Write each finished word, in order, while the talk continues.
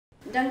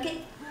Dunk it.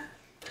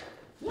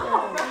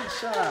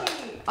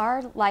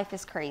 Our life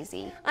is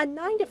crazy. A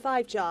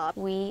 9-to-5 job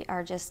We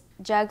are just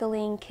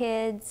juggling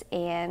kids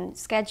and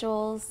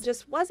schedules,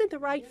 just wasn't the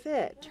right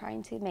fit.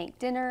 trying to make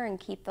dinner and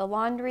keep the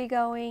laundry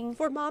going.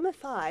 For Mom of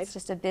It's 5,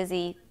 just a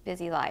busy,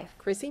 busy life.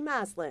 Chrissy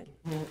Maslin.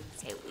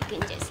 So we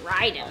can just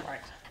ride them.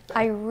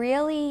 I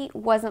really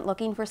wasn't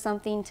looking for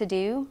something to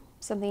do,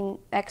 something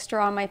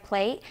extra on my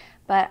plate,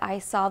 but I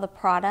saw the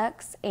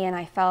products and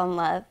I fell in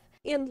love.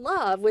 In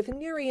love with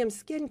Nerium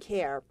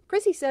skincare,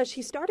 Chrissy says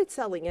she started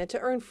selling it to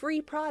earn free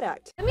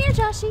product. Come here,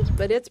 Joshy.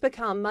 But it's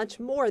become much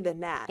more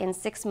than that. In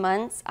 6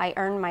 months, I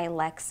earned my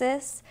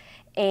Lexus,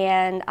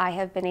 and I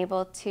have been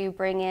able to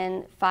bring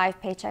in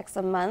 5 paychecks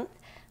a month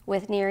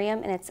with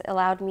Nerium, and it's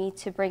allowed me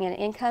to bring an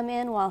income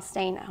in while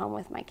staying at home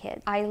with my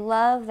kids. I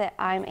love that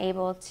I'm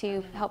able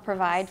to help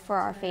provide for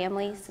our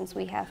family since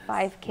we have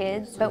 5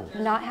 kids, but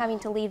not having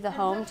to leave the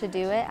home to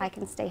do it. I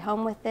can stay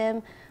home with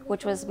them,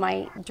 which was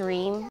my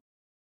dream